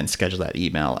time, and then schedule that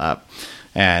email up.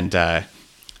 And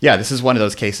yeah, this is one of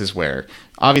those cases where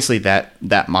obviously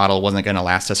that model wasn't going to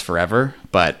last us forever,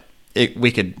 but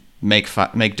we could make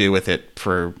do with it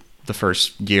for the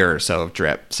first year or so of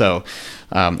Drip. So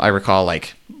I recall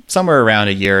like somewhere around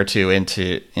a year or two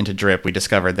into Drip, we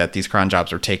discovered that these cron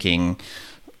jobs were taking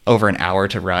over an hour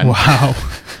to run. Wow.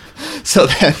 So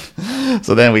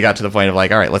then we got to the point of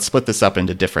like, all right, let's split this up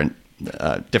into different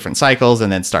cycles,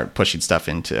 and then start pushing stuff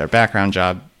into our background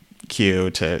job queue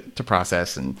to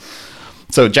process. And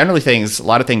so generally a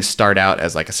lot of things start out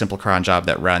as like a simple cron job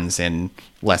that runs in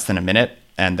less than a minute.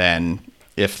 And then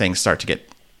if things start to get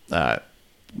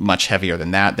much heavier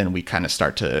than that, then we kind of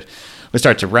start to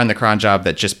run the cron job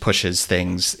that just pushes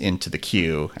things into the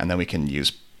queue. And then we can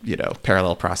use,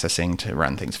 parallel processing to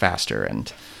run things faster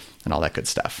and all that good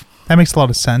stuff. That makes a lot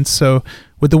of sense. So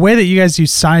with the way that you guys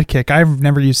use Sidekick, I've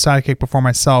never used Sidekick before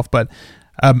myself, but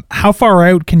how far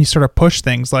out can you sort of push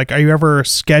things? Like, are you ever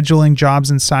scheduling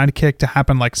jobs in Sidekick to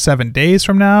happen like 7 days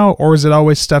from now? Or is it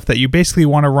always stuff that you basically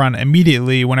want to run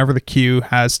immediately whenever the queue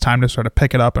has time to sort of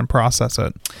pick it up and process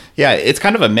it? Yeah, it's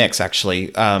kind of a mix,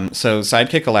 actually. So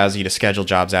Sidekick allows you to schedule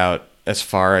jobs out as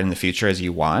far in the future as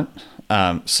you want.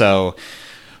 So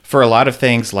for a lot of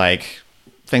things like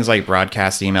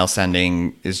broadcast email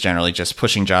sending is generally just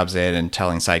pushing jobs in and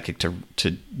telling Sidekick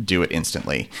to do it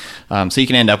instantly. So you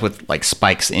can end up with like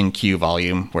spikes in queue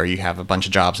volume where you have a bunch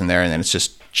of jobs in there and then it's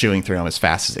just chewing through them as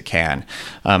fast as it can.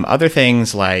 Other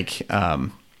things like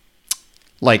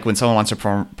when someone wants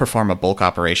to perform a bulk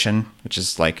operation, which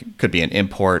is like could be an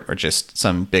import or just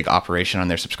some big operation on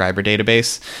their subscriber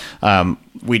database.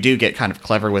 We do get kind of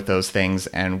clever with those things,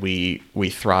 and we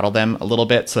throttle them a little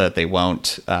bit so that they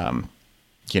won't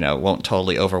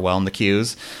totally overwhelm the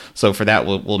queues. So for that,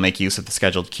 we'll make use of the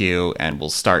scheduled queue, and we'll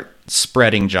start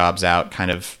spreading jobs out kind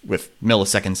of with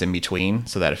milliseconds in between,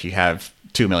 so that if you have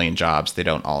 2 million jobs, they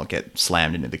don't all get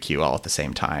slammed into the queue all at the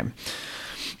same time.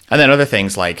 And then other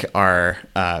things like our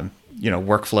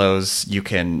workflows, you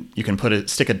can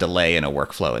stick a delay in a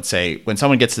workflow and say, when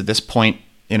someone gets to this point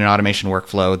in an automation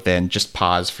workflow, then just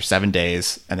pause for 7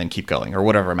 days and then keep going, or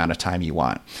whatever amount of time you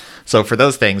want. So for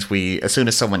those things, as soon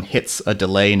as someone hits a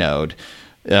delay node,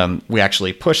 we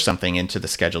actually push something into the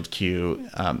scheduled queue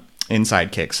in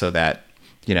Sidekick, so that,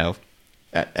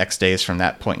 at X days from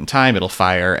that point in time, it'll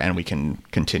fire and we can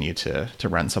continue to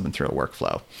run something through a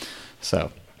workflow.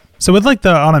 So with like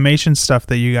the automation stuff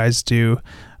that you guys do,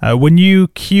 when you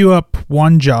queue up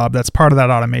one job that's part of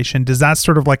that automation, does that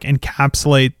sort of like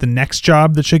encapsulate the next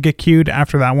job that should get queued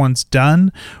after that one's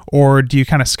done? Or do you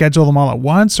kind of schedule them all at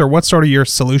once? Or what's sort of your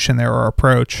solution there or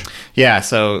approach? Yeah,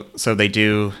 so they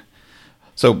do.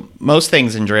 So most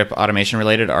things in Drip automation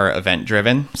related are event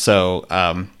driven. So,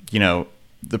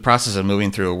 the process of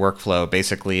moving through a workflow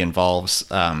basically involves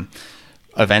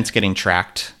events getting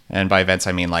tracked. And by events,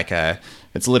 I mean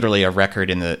it's literally a record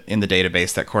in the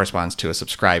database that corresponds to a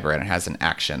subscriber, and it has an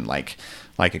action. Like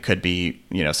it could be,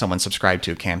 someone subscribed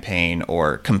to a campaign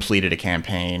or completed a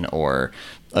campaign or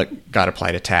got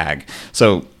applied a tag.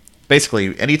 So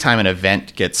basically, anytime an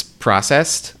event gets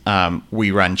processed,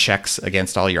 we run checks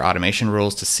against all your automation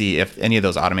rules to see if any of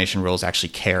those automation rules actually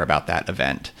care about that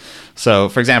event. So,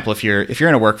 for example, if you're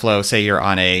in a workflow, say you're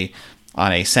on a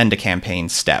send a campaign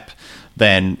step,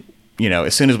 then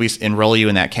as soon as we enroll you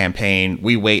in that campaign,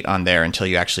 we wait on there until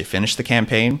you actually finish the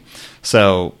campaign.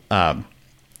 So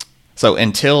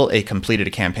until a completed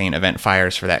a campaign event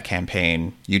fires for that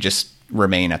campaign, you just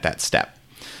remain at that step.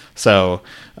 So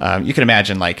you can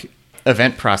imagine like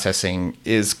event processing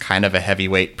is kind of a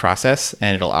heavyweight process,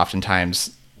 and it'll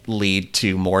oftentimes lead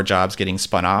to more jobs getting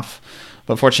spun off.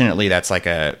 But fortunately, that's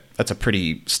a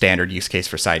pretty standard use case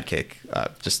for Sidekick.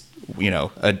 Just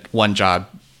a one job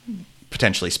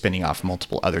potentially spinning off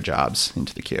multiple other jobs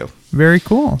into the queue. Very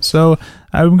cool. So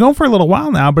I've been going for a little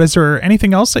while now, but is there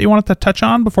anything else that you wanted to touch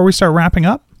on before we start wrapping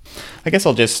up? I guess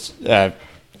I'll just, to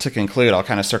conclude, I'll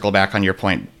kind of circle back on your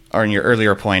point, or in your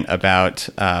earlier point about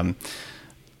how,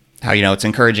 it's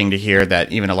encouraging to hear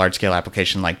that even a large-scale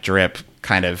application like Drip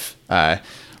kind of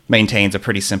maintains a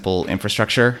pretty simple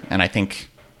infrastructure. And I think,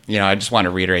 I just want to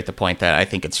reiterate the point that I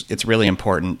think it's really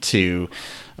important to,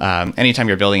 anytime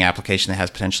you're building an application that has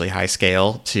potentially high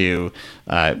scale, to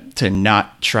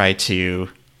not try to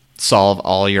solve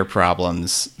all your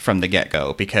problems from the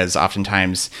get-go, because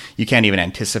oftentimes you can't even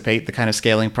anticipate the kind of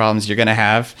scaling problems you're going to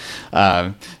have.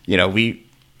 We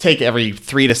take every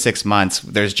 3 to 6 months,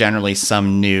 there's generally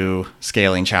some new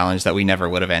scaling challenge that we never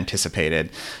would have anticipated.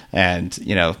 And,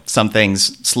 some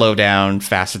things slow down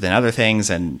faster than other things,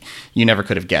 and you never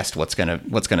could have guessed what's going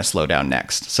to slow down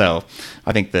next. So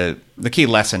I think the key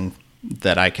lesson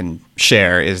that I can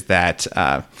share is that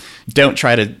don't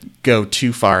try to go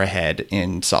too far ahead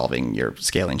in solving your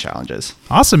scaling challenges.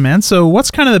 Awesome, man. So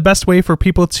what's kind of the best way for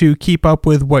people to keep up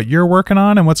with what you're working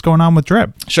on and what's going on with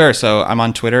Drip? Sure. So I'm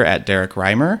on Twitter at Derek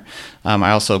Reimer.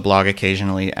 I also blog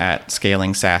occasionally at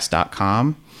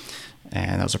scalingsas.com.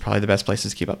 And those are probably the best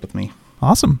places to keep up with me.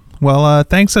 Awesome. Well,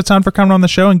 thanks a ton for coming on the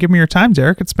show and giving me your time,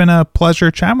 Derek. It's been a pleasure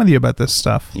chatting with you about this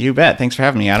stuff. You bet. Thanks for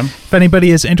having me, Adam. If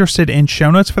anybody is interested in show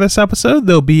notes for this episode,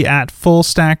 they'll be at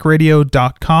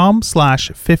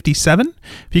fullstackradio.com/57.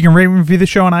 If you can rate and review the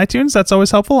show on iTunes, that's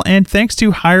always helpful. And thanks to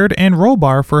Hired and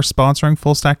Rollbar for sponsoring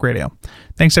Full Stack Radio.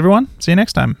 Thanks, everyone. See you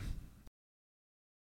next time.